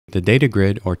The data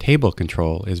grid or table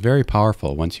control is very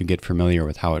powerful once you get familiar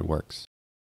with how it works.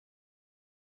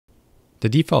 The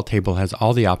default table has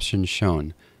all the options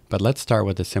shown, but let's start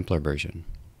with a simpler version.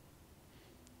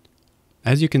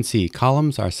 As you can see,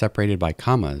 columns are separated by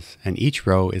commas, and each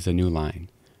row is a new line.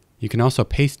 You can also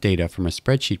paste data from a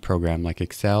spreadsheet program like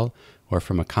Excel or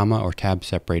from a comma or tab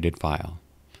separated file.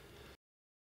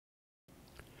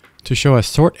 To show a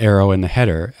sort arrow in the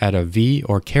header, add a V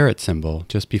or caret symbol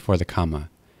just before the comma.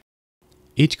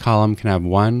 Each column can have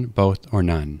one, both, or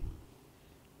none.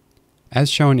 As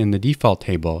shown in the default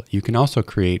table, you can also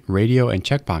create radio and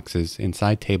checkboxes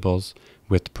inside tables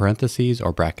with parentheses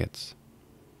or brackets.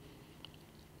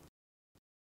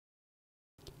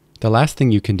 The last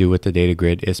thing you can do with the data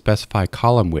grid is specify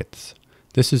column widths.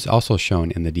 This is also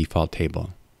shown in the default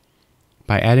table.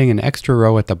 By adding an extra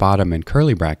row at the bottom and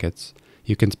curly brackets,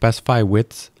 you can specify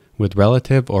widths with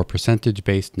relative or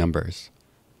percentage-based numbers.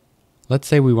 Let's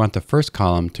say we want the first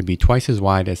column to be twice as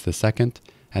wide as the second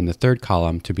and the third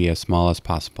column to be as small as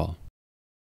possible.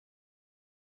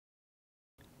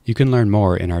 You can learn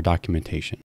more in our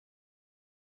documentation.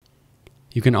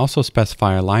 You can also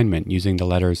specify alignment using the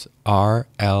letters R,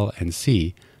 L, and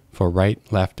C for right,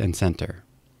 left, and center.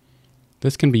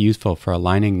 This can be useful for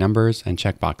aligning numbers and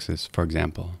checkboxes, for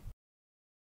example.